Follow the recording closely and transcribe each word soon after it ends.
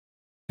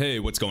Hey,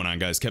 what's going on,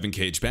 guys? Kevin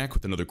Cage back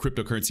with another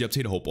cryptocurrency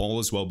update. I hope all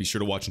is well. Be sure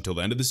to watch until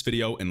the end of this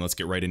video, and let's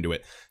get right into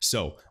it.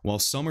 So, while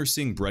some are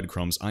seeing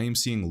breadcrumbs, I am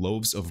seeing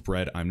loaves of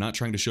bread. I'm not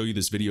trying to show you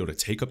this video to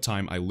take up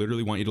time. I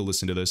literally want you to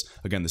listen to this.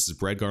 Again, this is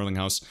Brad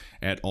Garlinghouse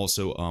at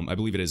also, I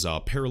believe it is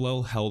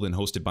Parallel, held and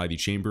hosted by the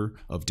Chamber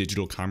of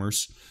Digital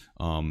Commerce.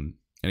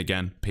 And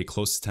again, pay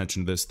close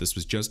attention to this. This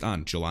was just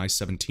on July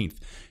 17th.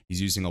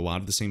 He's using a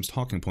lot of the same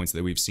talking points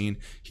that we've seen.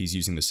 He's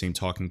using the same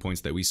talking points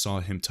that we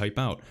saw him type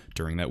out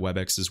during that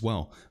WebEx as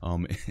well.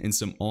 And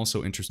some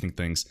also interesting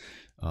things.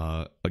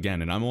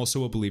 Again, and I'm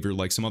also a believer,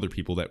 like some other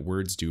people, that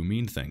words do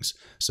mean things.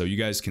 So you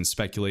guys can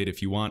speculate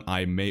if you want.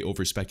 I may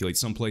over-speculate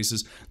some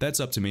places.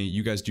 That's up to me.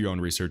 You guys do your own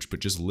research, but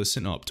just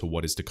listen up to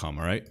what is to come,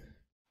 all right?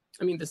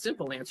 I mean, the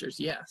simple answer is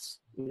yes.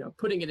 You know,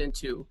 putting it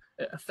into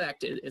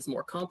effect is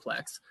more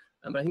complex.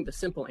 But I think the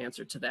simple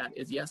answer to that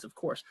is yes, of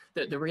course.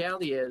 The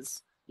reality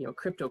is, you know,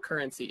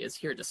 cryptocurrency is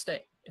here to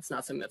stay. It's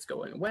not something that's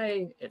going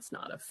away. It's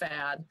not a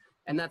fad.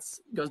 And that's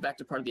goes back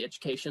to part of the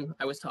education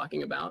I was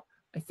talking about.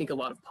 I think a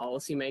lot of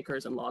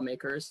policymakers and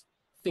lawmakers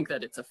think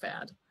that it's a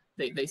fad.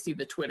 They see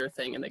the Twitter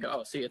thing and they go,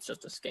 oh, see, it's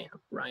just a scam,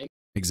 right?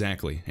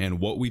 Exactly.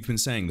 And what we've been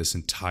saying this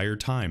entire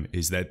time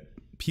is that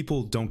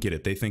people don't get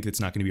it. They think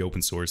it's not going to be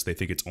open source. They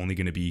think it's only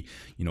going to be,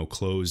 you know,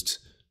 closed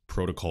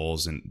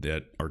protocols and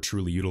that are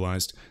truly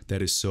utilized.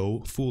 That is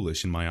so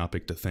foolish and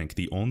myopic to think.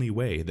 The only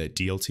way that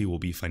DLT will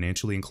be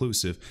financially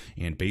inclusive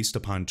and based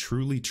upon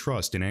truly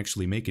trust and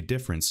actually make a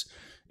difference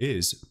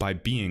is by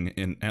being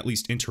and at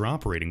least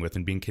interoperating with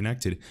and being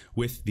connected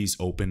with these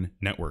open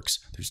networks.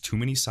 There's too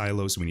many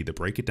silos. We need to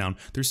break it down.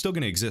 There's still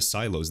going to exist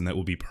silos, and that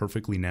will be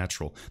perfectly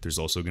natural. There's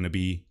also going to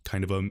be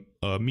kind of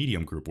a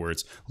medium group where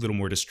it's a little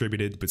more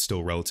distributed but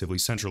still relatively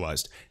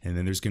centralized. And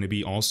then there's going to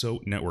be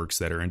also networks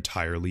that are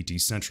entirely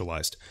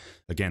decentralized.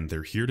 Again,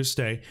 they're here to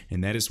stay,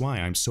 and that is why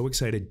I'm so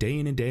excited day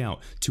in and day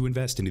out to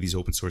invest into these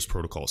open source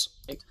protocols.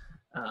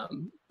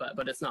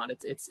 But it's not.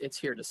 It's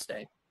here to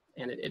stay.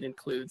 And it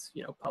includes,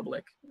 you know,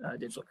 public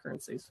digital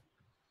currencies.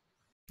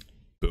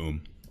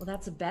 Boom. Well,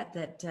 that's a bet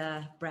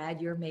that, Brad,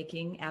 you're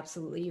making.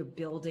 Absolutely. You're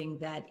building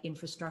that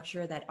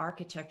infrastructure, that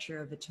architecture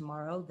of the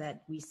tomorrow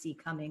that we see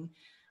coming.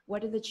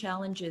 What are the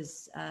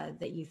challenges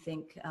that you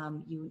think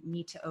you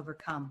need to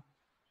overcome?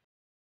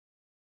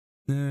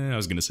 I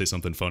was going to say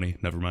something funny.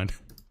 Never mind.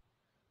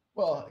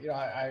 Well, you know,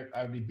 I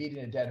would be beating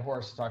a dead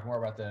horse to talk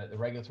more about the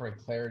regulatory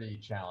clarity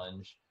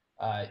challenge.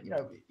 You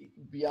know,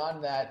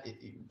 beyond that,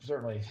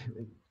 certainly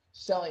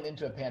selling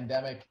into a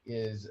pandemic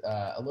is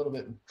a little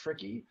bit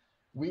tricky.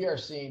 We are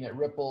seeing at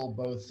Ripple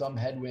both some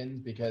headwinds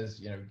because,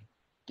 you know,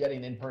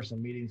 getting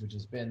in-person meetings, which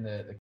has been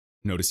the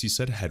Notice you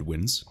said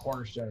headwinds.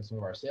 cornerstone of some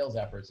of our sales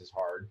efforts, is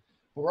hard.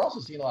 But we're also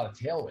seeing a lot of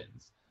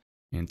tailwinds.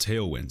 And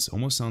tailwinds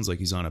almost sounds like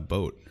he's on a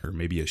boat or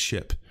maybe a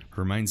ship.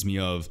 Reminds me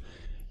of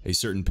a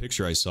certain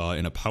picture I saw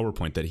in a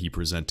PowerPoint that he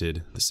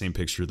presented, the same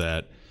picture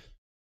that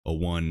a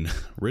one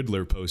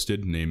Riddler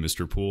posted named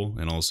Mr. Pool,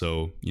 and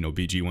also, you know,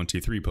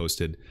 BG123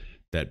 posted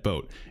that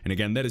boat. And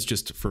again, that is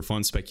just for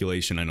fun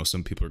speculation. I know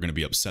some people are going to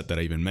be upset that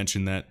I even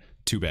mentioned that.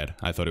 Too bad.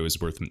 I thought it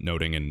was worth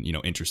noting and, you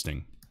know,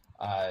 interesting.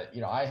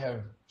 You know, I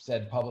have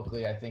said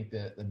publicly, I think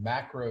that the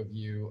macro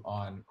view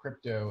on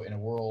crypto in a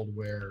world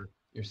where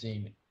you're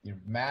seeing, you know,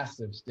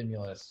 massive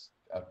stimulus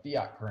of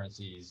fiat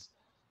currencies,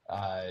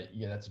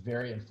 yeah, that's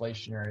very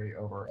inflationary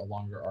over a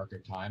longer arc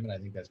of time. And I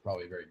think that's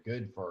probably very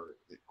good for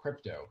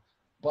crypto.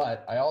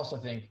 But I also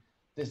think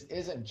this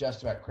isn't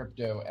just about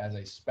crypto as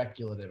a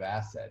speculative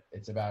asset.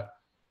 It's about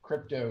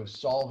crypto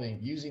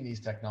using these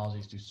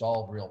technologies to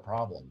solve real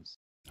problems.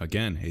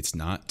 Again, it's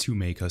not to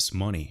make us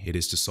money. It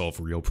is to solve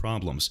real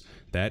problems.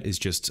 That is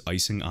just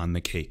icing on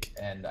the cake.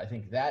 And I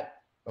think that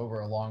over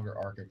a longer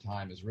arc of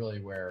time is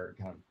really where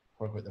kind of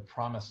quote unquote the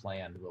promised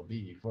land will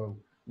be for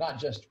not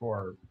just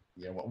for,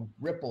 you know, what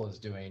Ripple is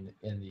doing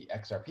in the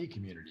XRP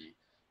community,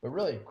 but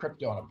really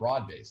crypto on a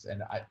broad base.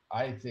 And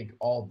I think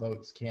all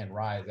boats can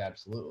rise,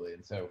 absolutely.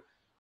 And so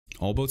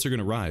all boats are going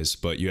to rise,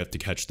 but you have to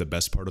catch the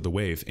best part of the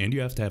wave, and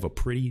you have to have a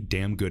pretty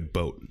damn good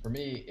boat. For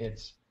me,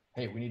 it's,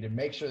 hey, we need to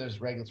make sure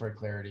there's regulatory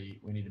clarity.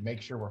 We need to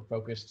make sure we're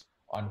focused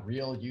on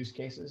real use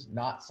cases,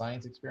 not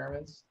science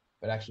experiments,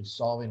 but actually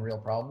solving real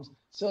problems.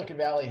 Silicon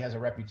Valley has a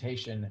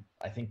reputation,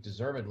 I think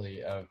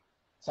deservedly, of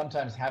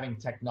sometimes having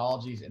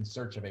technologies in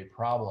search of a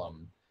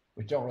problem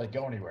which don't really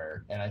go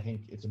anywhere. And I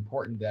think it's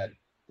important that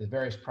the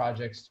various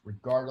projects,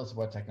 regardless of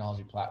what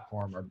technology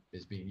platform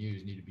is being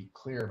used, need to be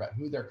clear about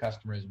who their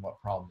customer is and what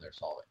problem they're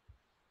solving.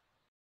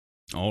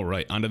 All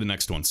right, on to the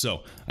next one.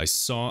 So I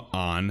saw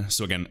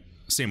so again,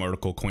 same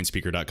article,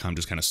 coinspeaker.com,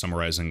 just kind of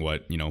summarizing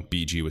what, you know,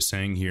 BG was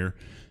saying here.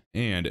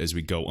 And as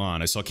we go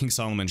on, I saw King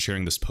Solomon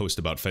sharing this post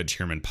about Fed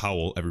Chairman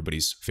Powell,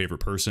 everybody's favorite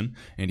person,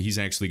 and he's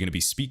actually going to be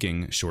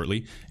speaking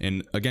shortly.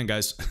 And again,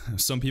 guys,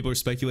 some people are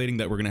speculating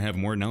that we're going to have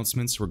more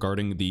announcements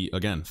regarding the,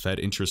 again, Fed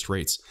interest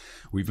rates.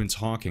 We've been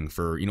talking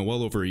for,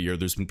 well over a year.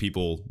 There's been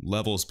people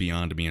levels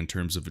beyond me in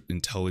terms of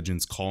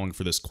intelligence calling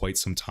for this quite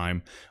some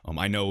time.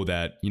 I know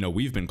that,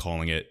 we've been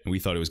calling it, and we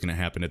thought it was going to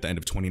happen at the end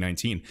of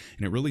 2019,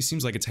 and it really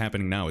seems like it's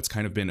happening now. It's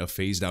kind of been a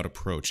phased out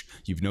approach.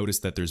 You've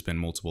noticed that there's been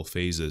multiple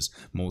phases,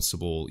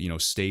 multiple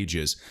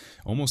stages,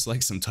 almost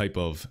like some type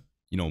of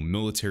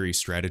military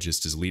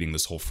strategist is leading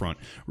this whole front.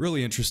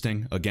 Really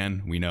interesting.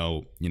 Again, we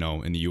know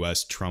in the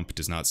US, Trump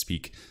does not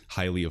speak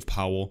highly of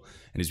Powell,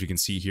 and as we can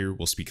see here,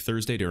 we'll speak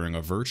Thursday during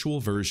a virtual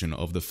version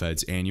of the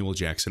Fed's annual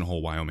Jackson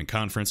Hole, Wyoming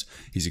conference.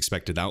 He's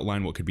expected to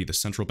outline what could be the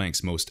central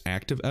bank's most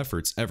active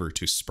efforts ever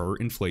to spur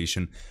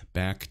inflation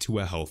back to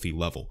a healthy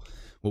level.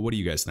 Well, what do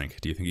you guys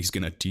think? Do you think he's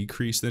going to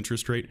decrease the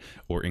interest rate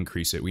or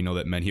increase it? We know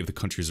that many of the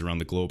countries around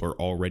the globe are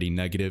already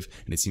negative,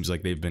 and it seems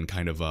like they've been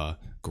kind of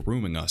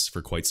grooming us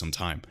for quite some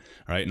time.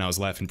 All right, and I was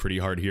laughing pretty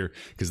hard here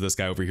because this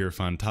guy over here,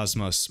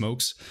 Fantasma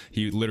Smokes,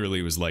 he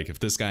literally was like, if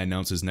this guy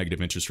announces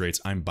negative interest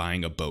rates, I'm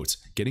buying a boat.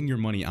 Getting your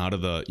money out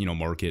of the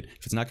market,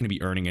 if it's not going to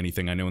be earning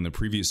anything. I know in the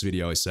previous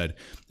video I said,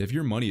 if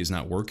your money is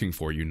not working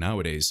for you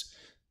nowadays,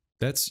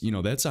 that's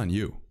on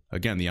you.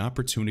 Again, the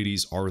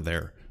opportunities are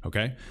there,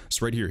 okay?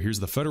 So right here,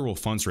 here's the federal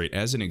funds rate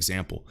as an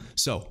example.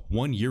 So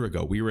 1 year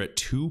ago, we were at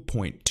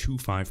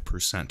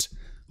 2.25%.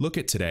 Look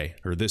at today,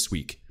 or this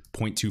week,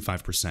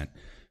 0.25%.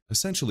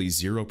 Essentially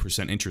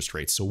 0% interest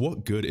rates. So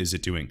what good is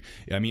it doing?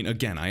 I mean,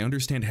 again, I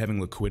understand having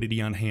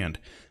liquidity on hand,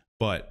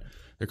 but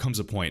there comes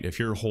a point, if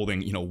you're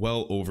holding,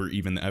 well over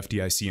even the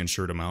FDIC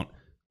insured amount,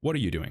 what are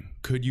you doing?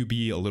 Could you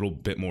be a little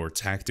bit more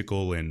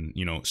tactical and,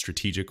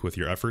 strategic with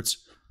your efforts?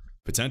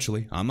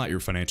 Potentially. I'm not your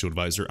financial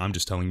advisor. I'm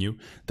just telling you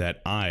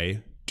that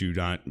I do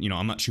not,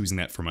 I'm not choosing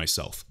that for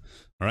myself.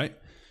 All right.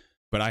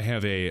 But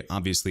I'm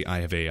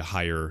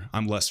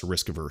less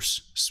risk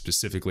averse,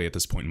 specifically at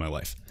this point in my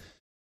life.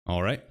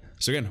 All right.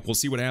 So again, we'll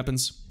see what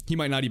happens. He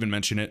might not even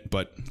mention it,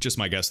 but just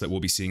my guess that we'll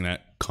be seeing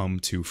that come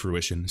to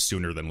fruition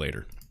sooner than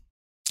later.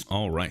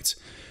 All right.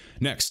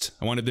 Next,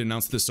 I wanted to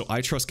announce this. So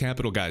I Trust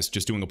Capital, guys,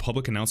 just doing a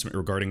public announcement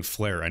regarding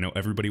Flare. I know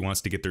everybody wants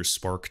to get their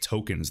Spark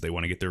tokens. They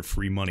want to get their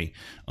free money.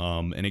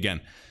 And again,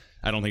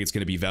 I don't think it's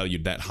going to be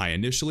valued that high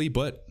initially,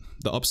 but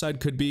the upside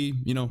could be,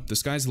 the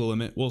sky's the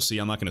limit. We'll see.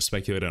 I'm not going to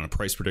speculate on a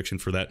price prediction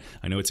for that.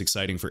 I know it's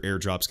exciting for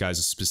airdrops,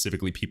 guys,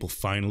 specifically people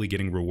finally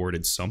getting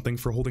rewarded something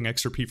for holding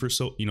XRP for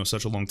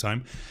such a long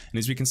time. And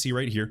as we can see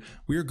right here,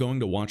 we are going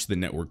to watch the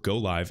network go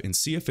live and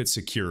see if it's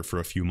secure for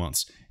a few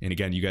months. And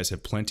again, you guys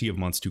have plenty of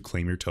months to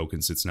claim your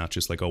tokens. It's not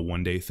just like a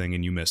one-day thing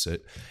and you miss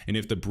it. And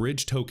if the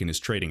bridge token is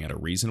trading at a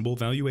reasonable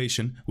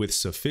valuation with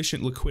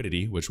sufficient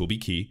liquidity, which will be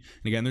key.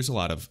 And again, there's a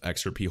lot of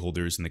XRP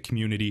holders in the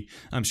community.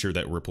 I'm sure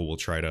that Ripple will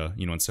try to,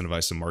 incentivize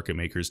some market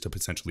makers to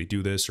potentially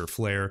do this, or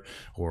Flare,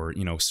 or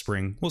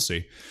Spring. We'll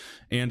see.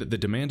 And the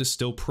demand is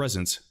still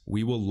present.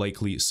 We will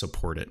likely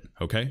support it.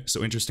 Okay.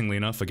 So interestingly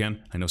enough,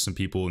 again, I know some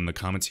people in the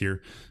comments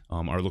here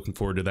are looking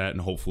forward to that,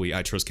 and hopefully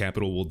I Trust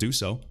Capital will do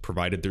so,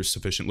 provided there's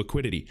sufficient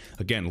liquidity.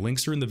 Again,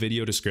 links are in the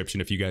video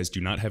description if you guys do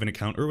not have an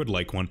account or would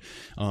like one.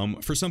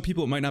 For some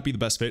people, it might not be the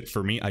best fit.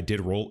 For me, I did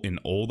roll an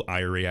old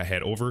IRA I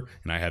had over,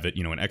 and I have it,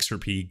 an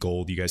XRP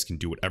gold. You guys can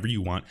do whatever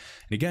you want.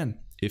 And again,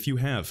 if you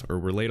have or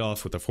were laid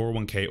off with a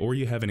 401k, or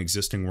you have an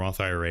existing Roth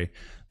IRA,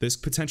 this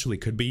potentially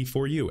could be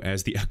for you,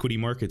 as the equity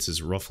markets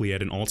is roughly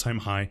at an all-time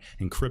high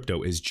and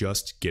crypto is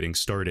just getting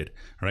started.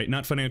 All right,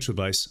 not financial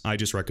advice. I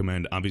just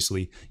recommend,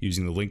 obviously,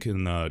 using the link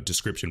in the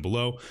description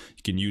below.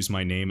 You can use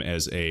my name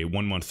as a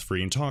 1 month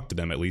free and talk to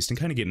them at least and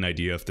kind of get an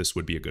idea if this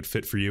would be a good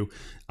fit for you.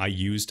 I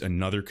used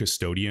another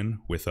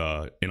custodian with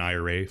an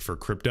IRA for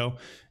crypto,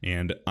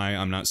 and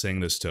I'm not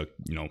saying this to,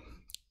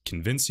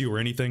 convince you or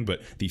anything,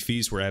 but the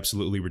fees were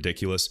absolutely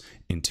ridiculous.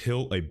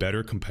 Until a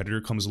better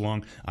competitor comes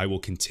along, I will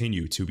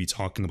continue to be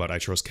talking about I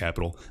Trust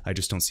Capital. I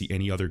just don't see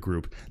any other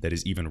group that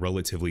is even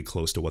relatively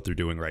close to what they're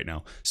doing right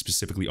now,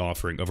 specifically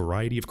offering a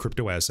variety of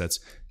crypto assets,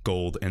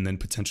 gold, and then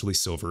potentially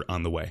silver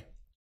on the way.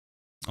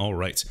 All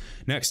right.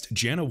 Next,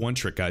 Jana One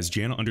Trick, guys.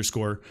 Jana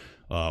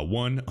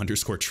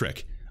 _1_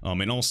 trick.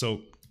 And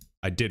also,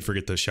 I did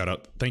forget to shout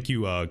out. Thank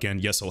you again.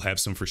 Yes, I'll have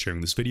some for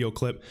sharing this video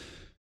clip.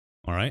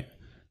 All right.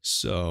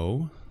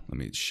 So let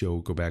me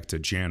go back to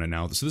Jana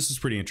now. So this is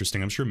pretty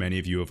interesting. I'm sure many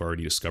of you have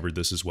already discovered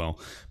this as well,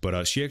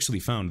 but she actually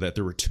found that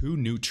there were 2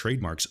 new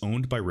trademarks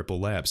owned by Ripple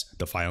Labs.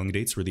 The filing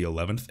dates were the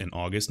 11th and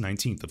August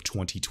 19th of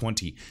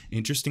 2020.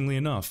 Interestingly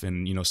enough,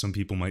 and some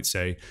people might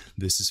say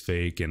this is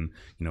fake and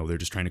they're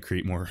just trying to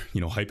create more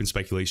hype and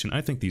speculation. I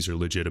think these are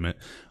legitimate.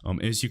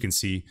 As you can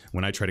see,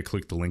 when I try to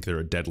click the link, they're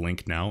a dead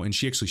link now, and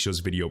she actually shows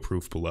video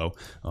proof below.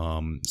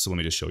 So let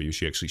me just show you.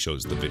 She actually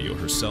shows the video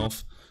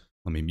herself.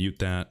 Let me mute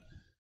that.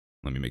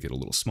 Let me make it a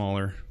little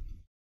smaller.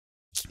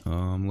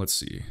 Let's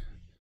see.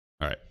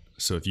 All right.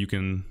 So if you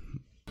can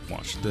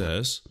watch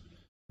this,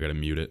 I gotta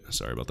mute it.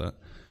 Sorry about that.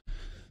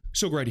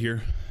 So right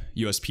here,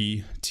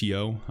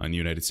 USPTO on the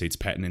United States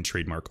Patent and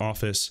Trademark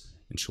Office.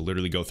 and she'll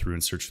literally go through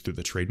and search through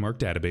the trademark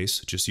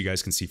database just so you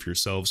guys can see for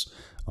yourselves.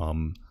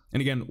 And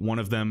again, one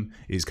of them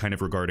is kind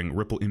of regarding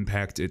Ripple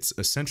Impact. It's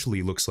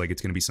essentially looks like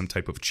it's going to be some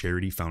type of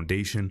charity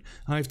foundation.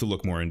 I have to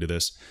look more into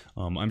this.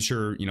 I'm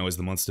sure, you know, as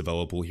the months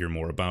develop, we'll hear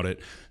more about it.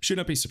 Should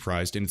not be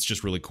surprised. And it's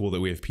just really cool that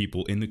we have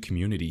people in the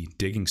community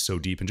digging so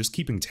deep and just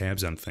keeping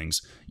tabs on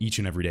things each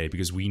and every day,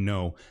 because we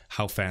know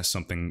how fast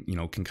something, you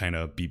know, can kind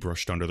of be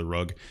brushed under the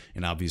rug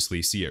and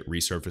obviously see it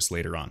resurface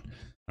later on.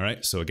 All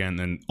right. So again,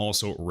 then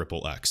also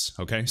Ripple X.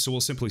 Okay. So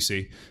we'll simply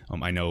see.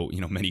 I know,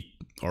 you know, many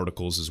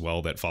articles as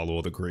well that follow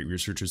all the great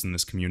researchers in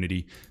this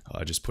community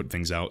just put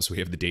things out. So we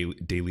have the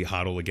daily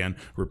hodl again.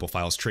 Ripple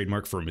files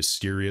trademark for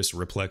mysterious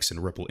Ripple X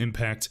and Ripple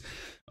Impact.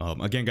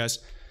 Again, guys,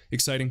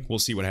 exciting. We'll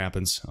see what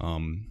happens.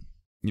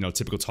 You know,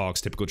 typical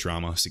talks, typical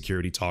drama,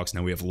 security talks.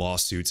 Now we have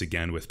lawsuits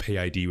again with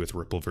PayID with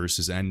Ripple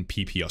versus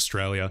NPP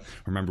Australia.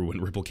 Remember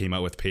when Ripple came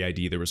out with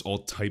PayID, there was all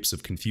types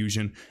of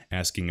confusion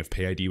asking if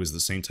PayID was the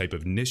same type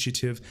of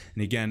initiative.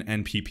 And again,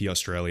 NPP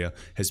Australia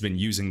has been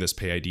using this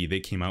PayID. They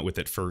came out with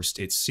it first,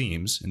 it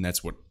seems, and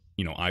that's what,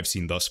 you know, I've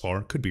seen thus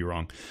far. Could be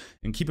wrong.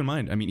 And keep in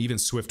mind, I mean, even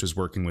Swift is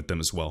working with them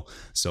as well.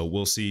 So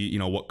we'll see, you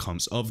know, what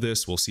comes of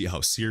this. We'll see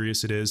how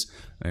serious it is.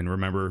 And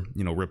remember,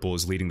 you know, Ripple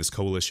is leading this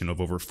coalition of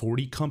over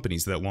 40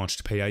 companies that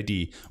launched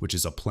PayID, which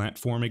is a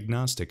platform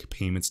agnostic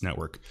payments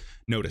network.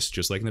 Notice,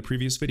 just like in the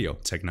previous video,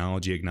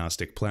 technology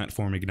agnostic,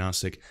 platform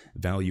agnostic,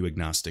 value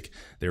agnostic.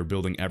 They're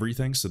building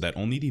everything so that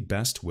only the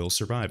best will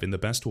survive and the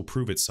best will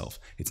prove itself.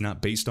 It's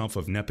not based off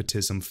of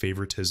nepotism,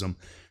 favoritism.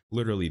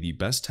 Literally the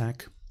best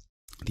tech,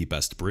 the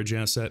best bridge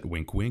asset,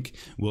 wink, wink,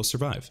 will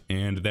survive.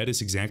 And that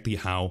is exactly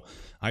how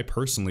I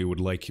personally would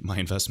like my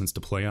investments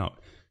to play out.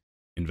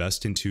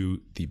 Invest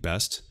into the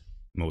best,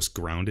 most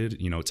grounded,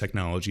 you know,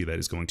 technology that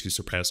is going to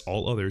surpass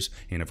all others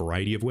in a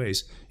variety of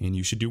ways. And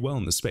you should do well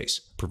in this space,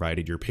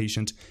 provided you're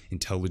patient,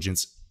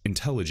 intelligent,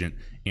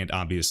 and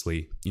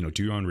obviously, you know,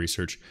 do your own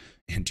research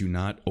and do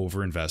not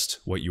overinvest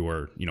what you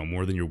are, you know,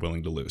 more than you're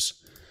willing to lose.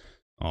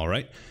 All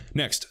right.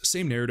 Next,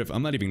 same narrative.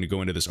 I'm not even going to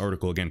go into this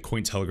article again,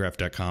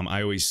 Cointelegraph.com.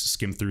 I always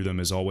skim through them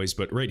as always,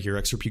 but right here,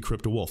 XRP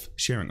Crypto Wolf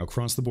sharing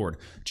across the board.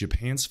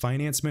 Japan's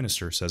finance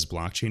minister says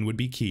blockchain would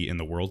be key in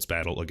the world's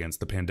battle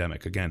against the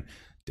pandemic. Again,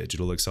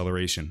 digital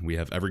acceleration. We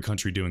have every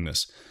country doing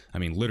this. I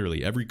mean,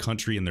 literally every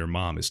country and their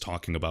mom is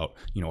talking about,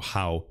 you know,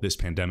 how this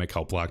pandemic,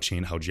 how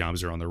blockchain, how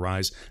jobs are on the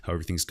rise, how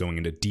everything's going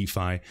into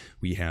DeFi.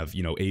 We have,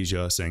 you know,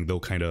 Asia saying they'll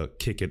kind of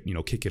kick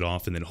it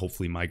off and then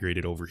hopefully migrate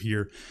it over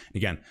here. And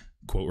again,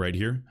 quote right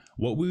here,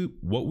 what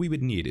we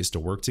would need is to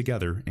work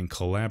together and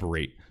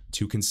collaborate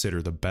to consider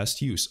the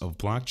best use of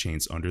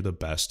blockchains under the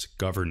best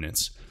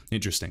governance.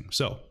 Interesting.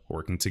 So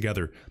working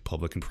together,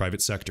 public and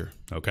private sector.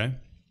 Okay.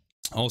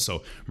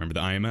 Also, remember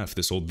the IMF,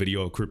 this old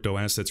video of crypto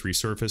assets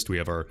resurfaced. We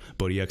have our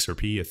buddy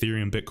XRP,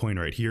 Ethereum, Bitcoin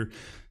right here.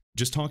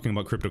 Just talking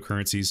about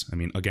cryptocurrencies. I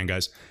mean, again,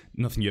 guys,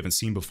 nothing you haven't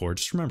seen before.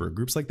 Just remember,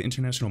 groups like the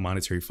International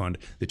Monetary Fund,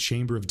 the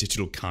Chamber of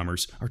Digital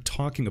Commerce are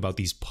talking about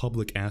these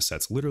public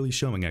assets, literally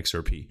showing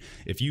XRP.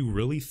 If you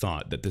really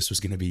thought that this was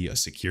going to be a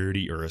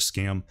security or a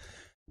scam,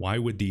 why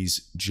would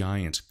these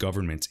giant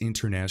governments,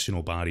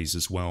 international bodies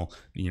as well,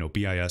 you know,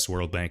 BIS,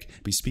 World Bank,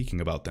 be speaking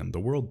about them? The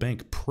World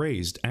Bank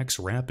praised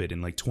XRapid in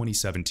like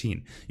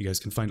 2017. You guys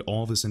can find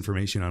all this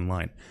information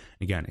online.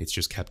 Again, it's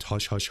just kept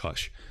hush, hush,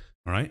 hush.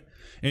 All right.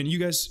 And you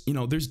guys, you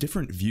know, there's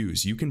different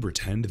views. You can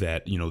pretend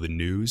that, you know, the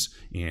news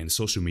and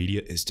social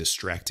media is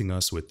distracting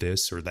us with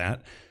this or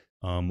that.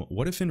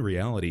 What if in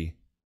reality,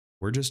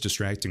 we're just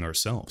distracting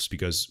ourselves?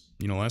 Because,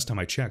 you know, last time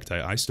I checked,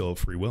 I still have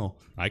free will.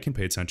 I can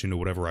pay attention to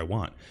whatever I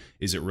want.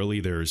 Is it really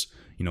there's,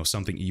 you know,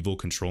 something evil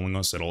controlling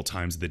us at all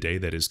times of the day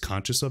that is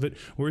conscious of it?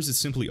 Or is it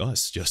simply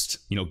us just,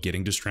 you know,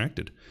 getting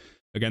distracted?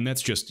 Again,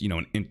 that's just, you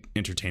know,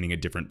 entertaining a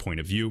different point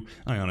of view.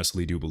 I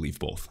honestly do believe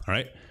both. All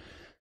right.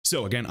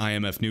 So again,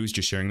 IMF News,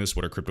 just sharing this.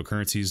 What are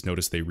cryptocurrencies?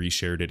 Notice they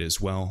reshared it as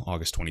well,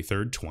 August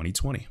 23rd,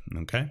 2020.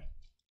 Okay.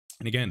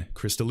 And again,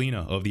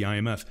 Kristalina of the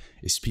IMF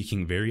is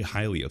speaking very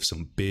highly of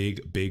some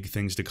big, big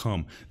things to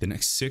come the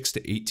next 6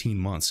 to 18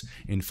 months.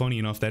 And funny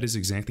enough, that is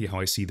exactly how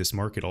I see this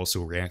market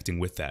also reacting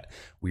with that.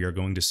 We are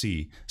going to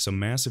see some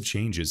massive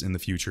changes in the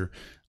future.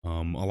 A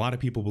lot of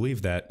people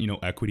believe that, you know,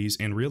 equities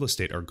and real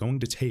estate are going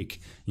to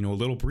take, you know, a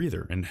little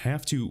breather and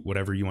have to,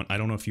 whatever you want. I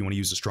don't know if you want to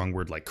use a strong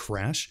word like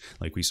crash,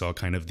 like we saw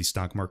kind of the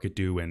stock market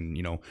do and,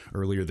 you know,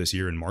 earlier this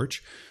year in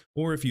March,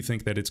 or if you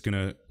think that it's going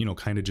to, you know,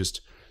 kind of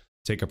just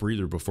take a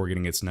breather before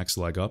getting its next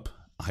leg up.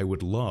 I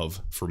would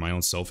love, for my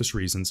own selfish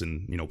reasons,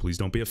 and, you know, please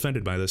don't be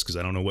offended by this because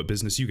I don't know what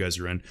business you guys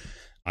are in.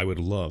 I would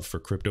love for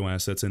crypto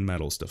assets and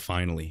metals to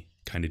finally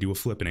kind of do a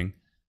flippening,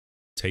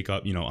 take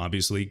up, you know,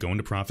 obviously go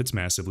into profits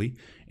massively.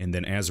 And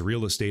then as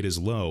real estate is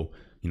low,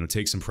 you know,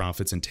 take some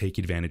profits and take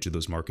advantage of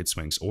those market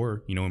swings,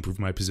 or, you know, improve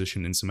my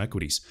position in some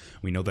equities.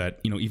 We know that,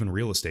 you know, even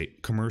real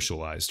estate,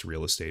 commercialized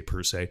real estate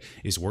per se,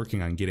 is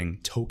working on getting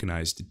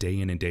tokenized day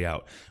in and day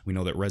out. We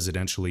know that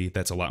residentially,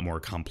 that's a lot more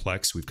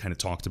complex. We've kind of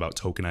talked about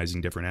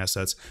tokenizing different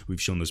assets.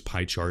 We've shown those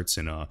pie charts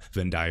and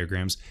Venn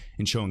diagrams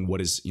and showing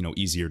what is, you know,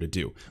 easier to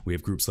do. We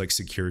have groups like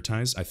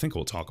Securitize. I think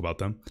we'll talk about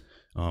them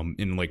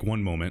in like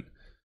one moment.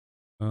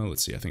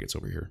 Let's see, I think it's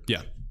over here.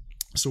 Yeah.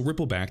 So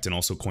Ripple backed and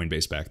also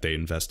Coinbase backed, they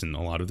invest in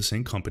a lot of the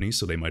same companies,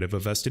 so they might have a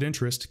vested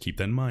interest. Keep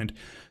that in mind.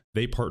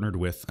 They partnered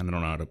with, I don't know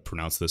how to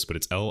pronounce this, but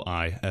it's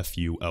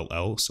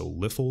LIFULL, so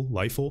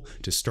Lifel,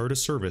 to start a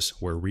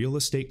service where real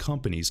estate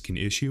companies can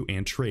issue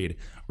and trade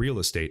real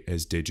estate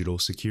as digital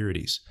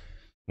securities.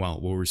 Well,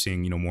 what we're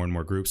seeing, more and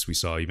more groups, we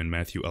saw even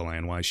Matthew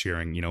Liny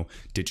sharing,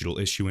 digital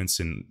issuance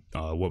and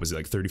what was it,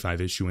 like 35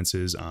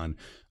 issuances on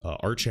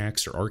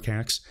Archax or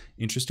Arcax.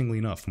 Interestingly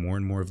enough, more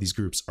and more of these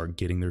groups are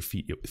getting their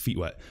feet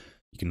wet.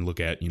 You can look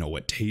at,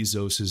 what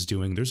Tezos is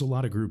doing. There's a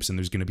lot of groups and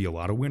there's going to be a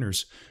lot of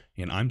winners.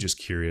 And I'm just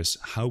curious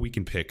how we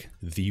can pick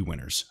the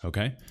winners,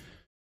 okay?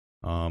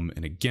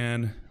 And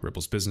again,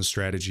 Ripple's business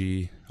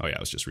strategy. Oh yeah, I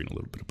was just reading a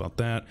little bit about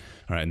that.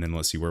 All right, and then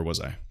let's see, where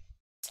was I?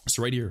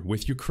 So right here,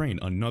 with Ukraine,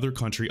 another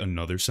country,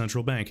 another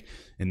central bank,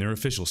 and their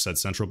officials said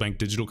central bank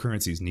digital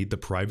currencies need the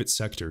private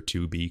sector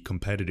to be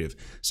competitive.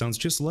 Sounds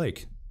just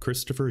like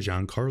Christopher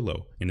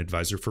Giancarlo, an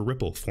advisor for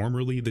Ripple,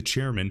 formerly the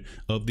chairman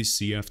of the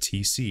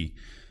CFTC.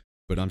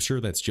 But I'm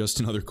sure that's just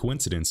another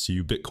coincidence to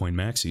you Bitcoin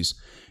maxis.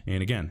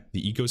 And again,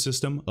 the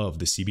ecosystem of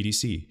the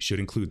CBDC should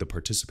include the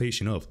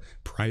participation of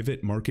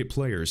private market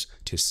players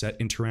to set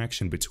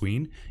interaction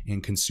between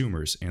and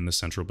consumers and the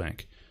central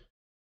bank.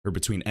 Or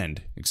between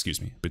end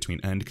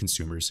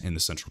consumers and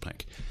the central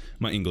bank.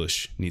 My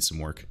English needs some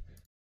work.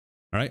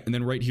 All right, and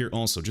then right here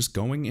also, just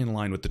going in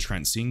line with the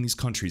trend, seeing these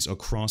countries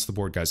across the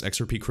board, guys.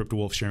 XRP Crypto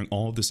Wolf sharing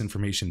all of this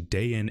information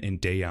day in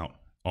and day out.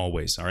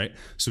 Always, all right?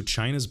 So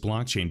China's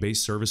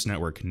blockchain-based service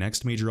network,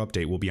 next major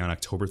update will be on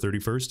October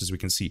 31st. As we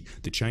can see,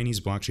 the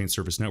Chinese blockchain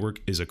service network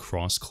is a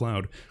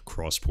cross-cloud,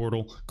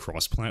 cross-portal,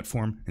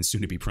 cross-platform, and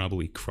soon to be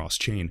probably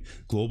cross-chain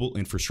global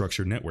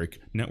infrastructure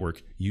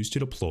network used to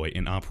deploy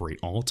and operate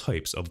all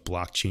types of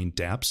blockchain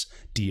dApps,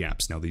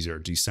 DApps. Now, these are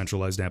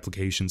decentralized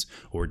applications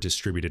or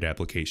distributed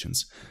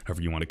applications,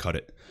 however you want to cut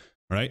it.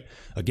 All right.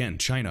 Again,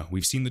 China,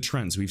 we've seen the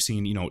trends. We've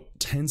seen,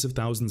 tens of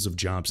thousands of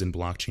jobs in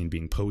blockchain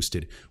being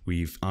posted.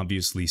 We've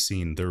obviously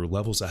seen their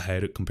levels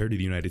ahead compared to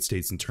the United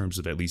States in terms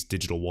of at least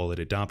digital wallet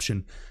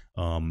adoption.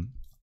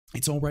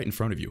 It's all right in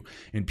front of you.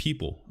 And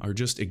people are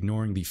just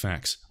ignoring the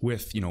facts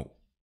with,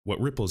 what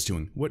Ripple's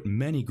doing, what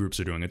many groups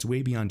are doing. It's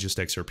way beyond just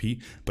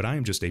XRP, but I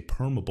am just a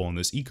permeable in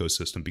this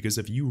ecosystem, because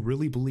if you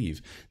really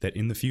believe that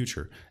in the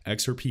future,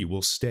 XRP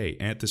will stay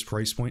at this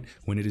price point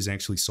when it is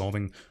actually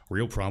solving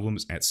real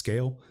problems at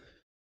scale,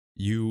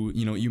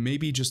 you may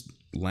be just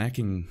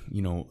lacking,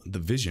 the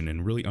vision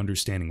and really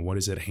understanding what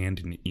is at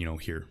hand,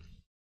 here.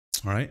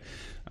 All right.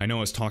 I know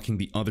I was talking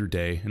the other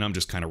day and I'm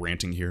just kind of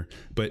ranting here,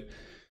 but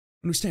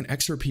understand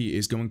XRP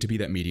is going to be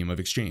that medium of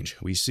exchange.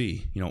 We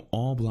see,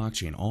 all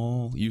blockchain,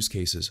 all use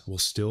cases will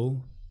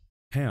still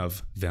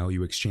have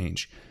value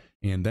exchange.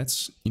 And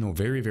that's,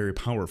 very, very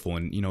powerful.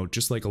 And,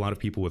 just like a lot of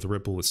people with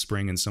Ripple, with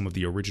Spring, and some of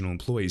the original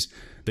employees,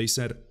 they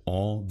said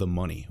all the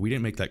money. We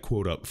didn't make that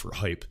quote up for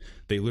hype.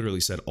 They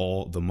literally said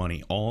all the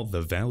money, all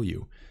the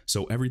value.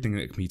 So everything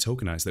that can be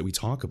tokenized that we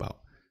talk about,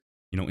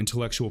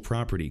 intellectual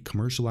property,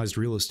 commercialized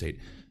real estate,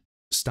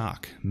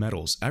 stock,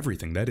 metals,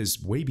 everything that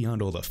is way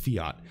beyond all the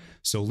fiat.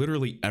 So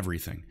literally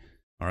everything.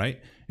 All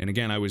right. And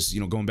again, I was,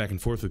 going back and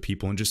forth with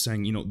people and just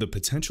saying, the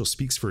potential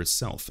speaks for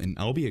itself, and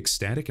I'll be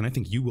ecstatic. And I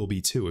think you will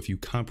be too, if you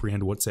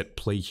comprehend what's at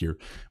play here,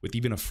 with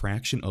even a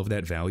fraction of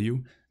that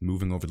value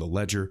moving over the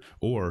ledger,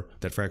 or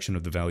that fraction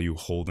of the value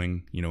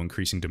holding,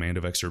 increasing demand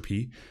of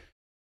XRP.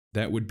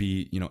 That would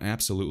be,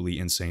 absolutely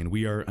insane.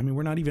 We're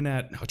not even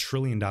at $1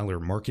 trillion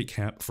market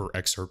cap for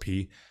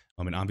XRP.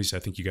 And obviously, I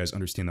think you guys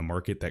understand the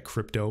market that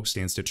crypto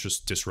stands to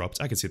just disrupt.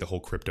 I could say the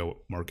whole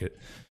crypto market.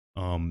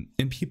 And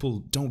people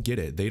don't get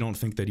it. They don't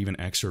think that even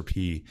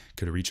XRP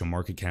could reach a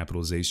market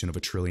capitalization of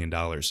 $1 trillion.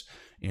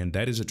 And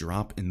that is a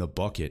drop in the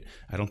bucket.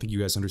 I don't think you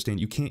guys understand.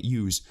 You can't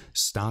use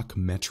stock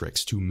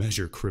metrics to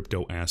measure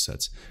crypto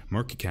assets.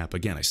 Market cap,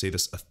 again, I say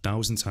this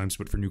 1,000 times,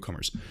 but for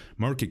newcomers,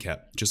 market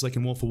cap, just like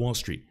in Wolf of Wall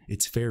Street,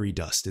 it's fairy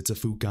dust. It's a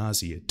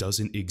fugazi. It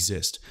doesn't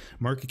exist.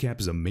 Market cap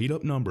is a made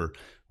up number,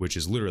 which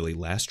is literally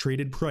last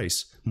traded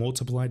price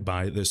multiplied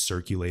by the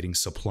circulating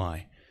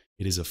supply.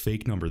 It is a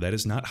fake number. That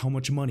is not how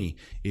much money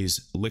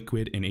is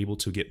liquid and able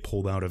to get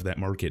pulled out of that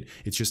market.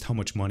 It's just how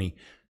much money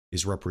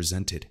is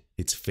represented.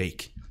 It's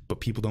fake, but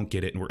people don't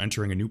get it. And we're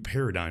entering a new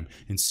paradigm,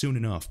 and soon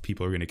enough,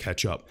 people are going to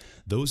catch up.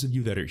 Those of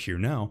you that are here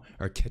now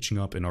are catching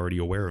up and already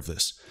aware of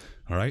this.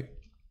 All right.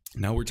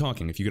 Now we're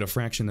talking, if you get a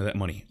fraction of that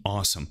money,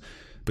 awesome.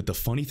 But the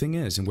funny thing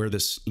is, and where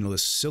this,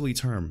 this silly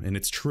term, and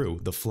it's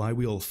true, the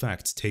flywheel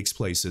effect takes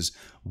place, is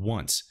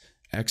once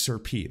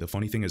XRP, the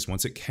funny thing is,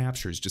 once it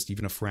captures just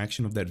even a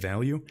fraction of that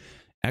value,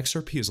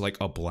 XRP is like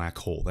a black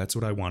hole. That's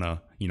what I want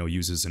to,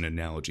 use as an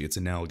analogy. It's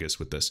analogous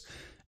with this.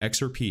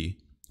 XRP,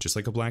 just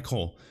like a black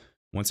hole,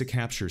 Once it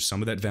captures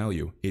some of that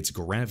value, its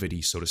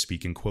gravity, so to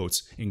speak, in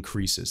quotes,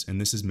 increases.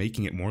 And this is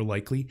making it more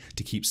likely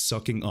to keep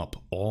sucking up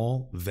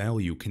all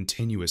value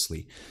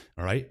continuously.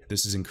 All right?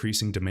 This is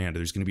increasing demand.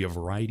 There's going to be a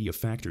variety of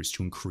factors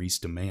to increase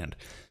demand.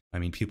 I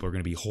mean, people are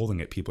going to be holding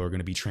it. People are going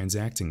to be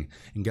transacting.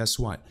 And guess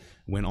what?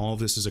 When all of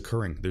this is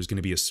occurring, there's going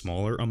to be a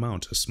smaller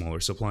amount, a smaller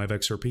supply of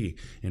XRP.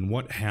 And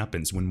what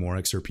happens when more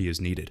XRP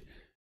is needed?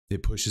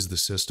 It pushes the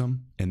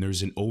system, and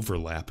there's an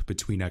overlap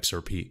between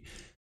XRP.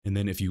 And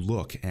then if you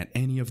look at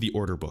any of the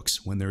order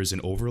books, when there is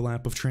an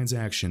overlap of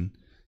transaction,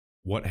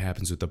 what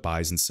happens with the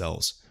buys and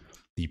sells?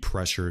 The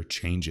pressure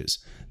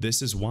changes.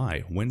 This is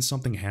why when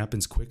something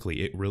happens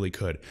quickly, it really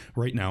could.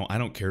 Right now, I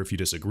don't care if you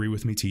disagree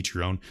with me, teach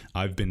your own.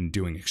 I've been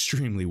doing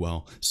extremely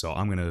well, so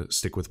I'm going to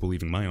stick with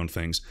believing my own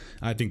things.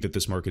 I think that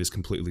this market is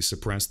completely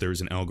suppressed.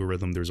 There's an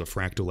algorithm. There's a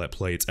fractal at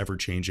play. It's ever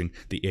changing.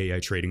 The AI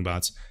trading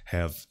bots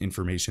have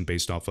information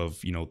based off of,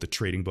 the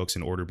trading books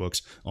and order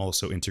books,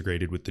 also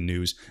integrated with the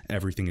news.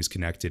 Everything is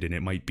connected, and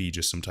it might be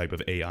just some type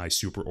of AI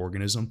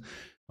superorganism.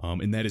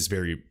 And that is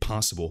very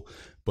possible.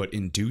 But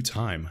in due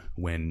time,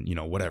 when,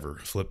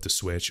 flip the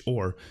switch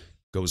or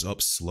goes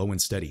up slow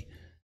and steady,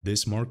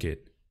 this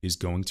market is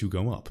going to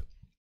go up.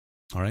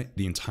 All right,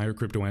 the entire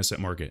crypto asset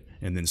market.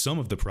 And then some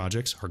of the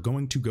projects are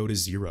going to go to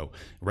zero.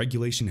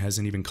 Regulation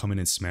hasn't even come in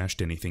and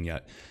smashed anything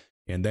yet.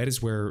 And that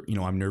is where,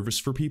 I'm nervous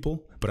for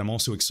people, but I'm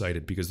also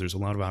excited because there's a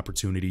lot of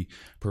opportunity,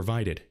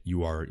 provided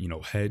you are,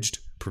 hedged,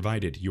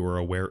 provided you are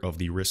aware of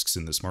the risks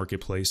in this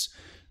marketplace.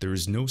 There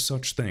is no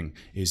such thing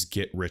as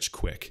get rich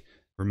quick.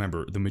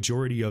 Remember, the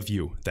majority of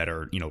you that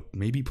are,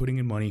 maybe putting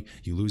in money,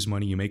 you lose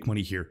money, you make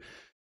money here.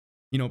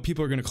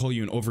 People are going to call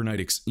you an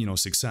overnight,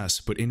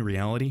 success, but in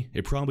reality,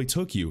 it probably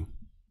took you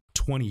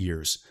 20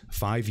 years,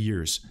 5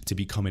 years to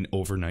become an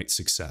overnight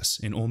success.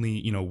 And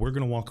only, we're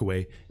going to walk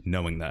away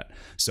knowing that.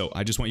 So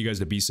I just want you guys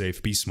to be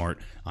safe, be smart.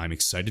 I'm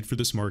excited for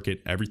this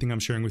market. Everything I'm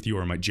sharing with you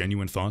are my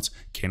genuine thoughts.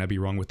 Can I be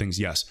wrong with things?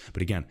 Yes.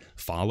 But again,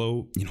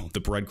 follow, the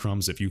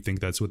breadcrumbs if you think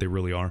that's what they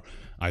really are.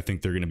 I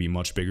think they're going to be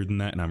much bigger than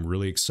that. And I'm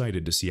really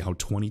excited to see how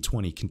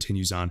 2020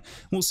 continues on.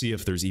 We'll see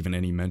if there's even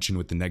any mention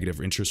with the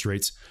negative interest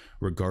rates.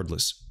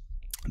 Regardless,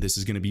 this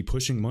is going to be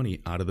pushing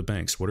money out of the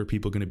banks. What are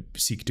people going to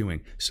seek doing?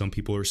 Some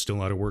people are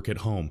still out of work at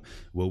home.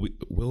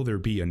 Will there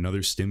be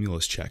another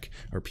stimulus check?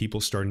 Are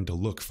people starting to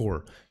look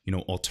for,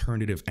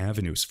 alternative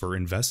avenues for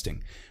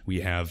investing?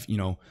 We have,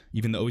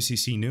 even the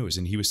OCC news,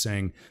 and he was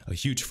saying a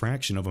huge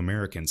fraction of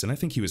Americans, and I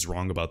think he was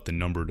wrong about the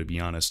number, to be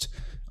honest.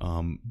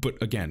 But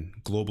again,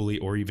 globally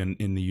or even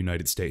in the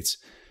United States,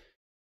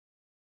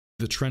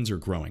 the trends are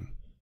growing.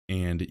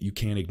 And you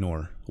can't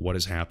ignore what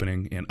is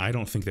happening. And I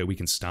don't think that we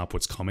can stop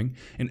what's coming.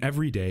 And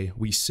every day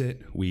we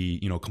sit, we,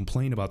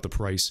 complain about the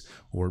price,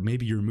 or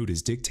maybe your mood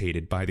is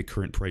dictated by the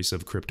current price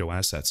of crypto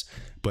assets.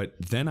 But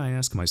then I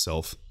ask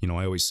myself, I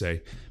always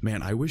say,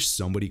 man, I wish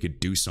somebody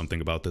could do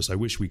something about this. I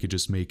wish we could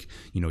just make,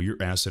 your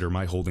asset or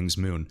my holdings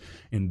moon.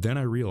 And then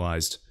I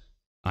realized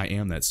I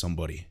am that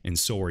somebody, and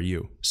so are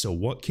you. So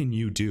what can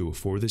you do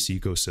for this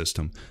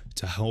ecosystem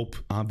to help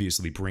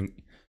obviously bring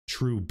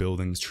true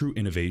buildings, true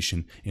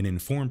innovation, and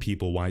inform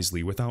people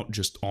wisely without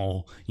just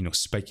all,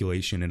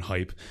 speculation and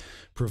hype,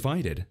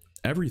 provided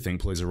everything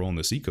plays a role in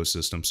this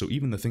ecosystem. So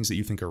even the things that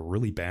you think are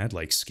really bad,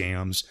 like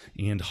scams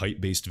and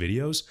hype-based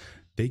videos,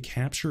 they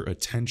capture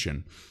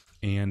attention.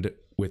 And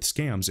with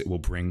scams, it will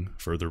bring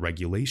further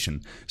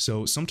regulation.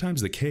 So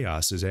sometimes the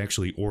chaos is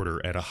actually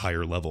order at a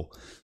higher level.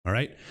 All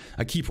right?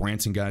 I keep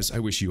ranting, guys. I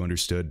wish you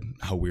understood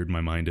how weird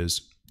my mind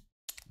is.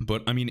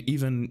 But I mean,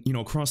 even,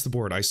 across the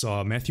board, I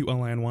saw Matthew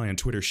LNY on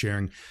Twitter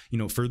sharing,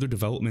 further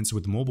developments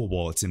with mobile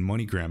wallets in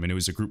MoneyGram. And it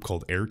was a group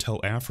called Airtel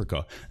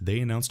Africa.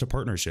 They announced a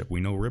partnership. We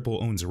know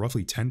Ripple owns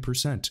roughly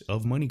 10%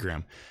 of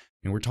MoneyGram.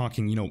 And we're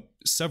talking,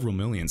 several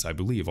millions, I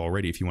believe,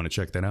 already, if you want to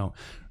check that out,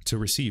 to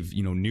receive,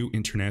 new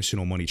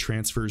international money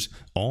transfers,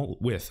 all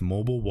with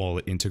mobile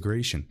wallet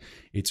integration.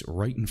 It's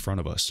right in front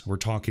of us. We're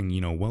talking,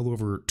 well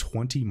over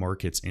 20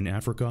 markets in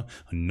Africa,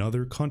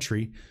 another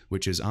country,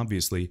 which is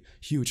obviously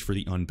huge for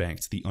the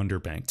unbanked, the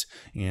underbanked.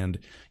 And,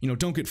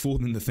 don't get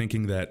fooled into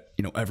thinking that,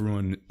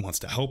 everyone wants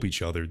to help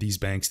each other. These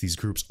banks, these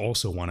groups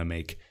also want to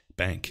make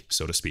bank,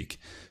 so to speak.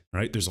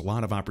 Right? There's a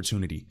lot of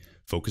opportunity.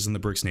 Focus on the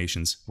BRICS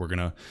nations.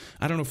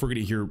 I don't know if we're gonna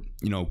hear,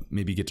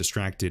 maybe get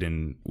distracted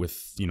and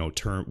with,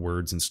 term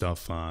words and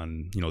stuff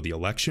on, the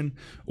election,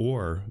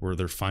 or where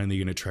they're finally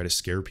gonna try to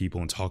scare people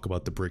and talk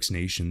about the BRICS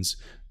nations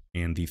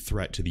and the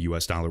threat to the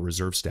US dollar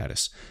reserve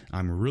status.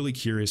 I'm really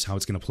curious how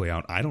it's going to play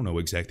out. I don't know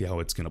exactly how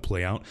it's going to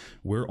play out.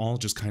 We're all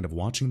just kind of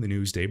watching the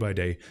news day by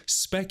day,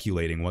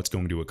 speculating what's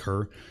going to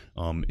occur.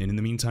 And in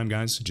the meantime,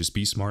 guys, just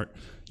be smart.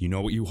 You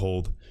know what you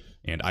hold.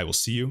 And I will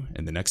see you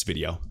in the next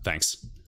video. Thanks.